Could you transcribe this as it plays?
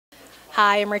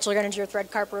Hi, I'm Rachel Greninger with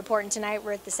Red Carpet Report, and tonight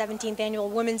we're at the 17th Annual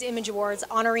Women's Image Awards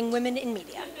honoring women in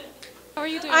media. How are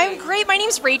you doing? I'm great. My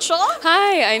name's Rachel.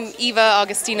 Hi, I'm Eva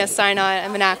Augustina Sinotte.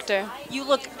 I'm an actor. You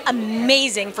look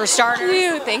amazing for starters.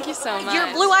 Thank you so much. Your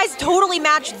blue eyes totally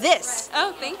match this.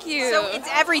 Oh, thank you. So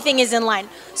everything is in line.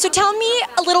 So tell me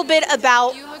a little bit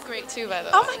about... You look great too, by the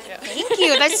way. Oh, thank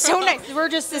you. That's so nice.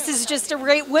 This is just a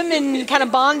great women kind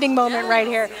of bonding moment right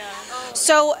here.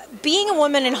 So being a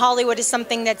woman in Hollywood is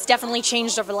something that's definitely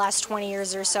changed over the last 20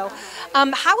 years or so.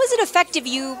 How has it affected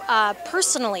you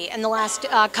personally in the last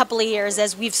couple of years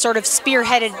as we've sort of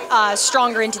spearheaded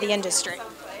stronger into the industry?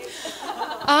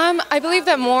 I believe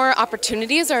that more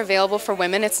opportunities are available for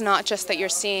women. It's not just that you're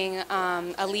seeing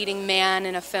a leading man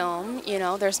in a film. You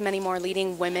know, there's many more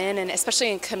leading women, and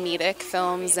especially in comedic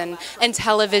films and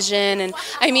television. And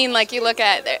I mean, like you look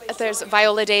at there's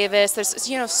Viola Davis.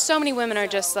 There's so many women are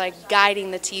just like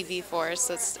guiding the TV force.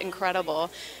 It's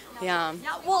incredible. Yeah.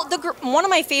 Well, one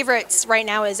of my favorites right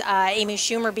now is Amy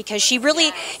Schumer, because she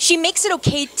makes it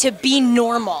okay to be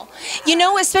normal. You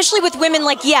know, especially with women,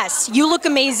 like, yes, you look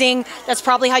amazing. That's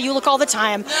probably how you look all the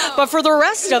time. But for the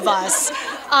rest of us,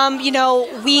 you know,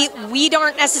 we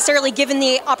aren't necessarily given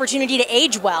the opportunity to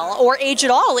age well or age at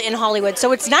all in Hollywood.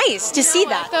 So it's nice to see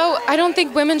that. Though I don't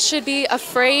think women should be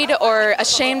afraid or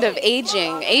ashamed of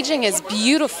aging. Aging is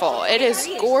beautiful. It is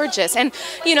gorgeous. And,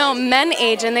 you know, men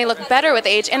age and they look better with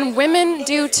age. And women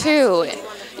do too,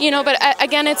 you know, but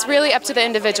again, it's really up to the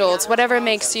individual. It's whatever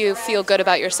makes you feel good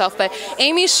about yourself. But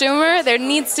Amy Schumer, there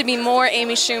needs to be more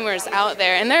Amy Schumers out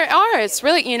there, and there are. It's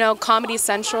really, you know, Comedy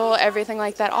Central, everything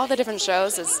like that, all the different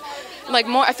shows is like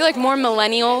more. I feel like more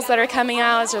millennials that are coming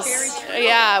out. It's just,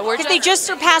 yeah, we're they just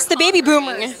surpassed the baby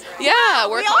boomers. Yeah,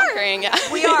 we're conquering. Yeah.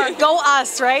 We are. Go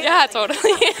us, right? Yeah,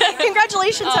 totally.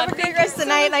 Congratulations. Have a great rest of the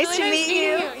night. Nice to Really meet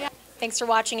you. Yeah. Thanks for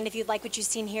watching, and if you'd like what you've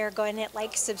seen here, go ahead and hit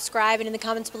like, subscribe, and in the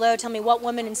comments below, tell me what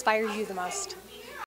woman inspires you the most.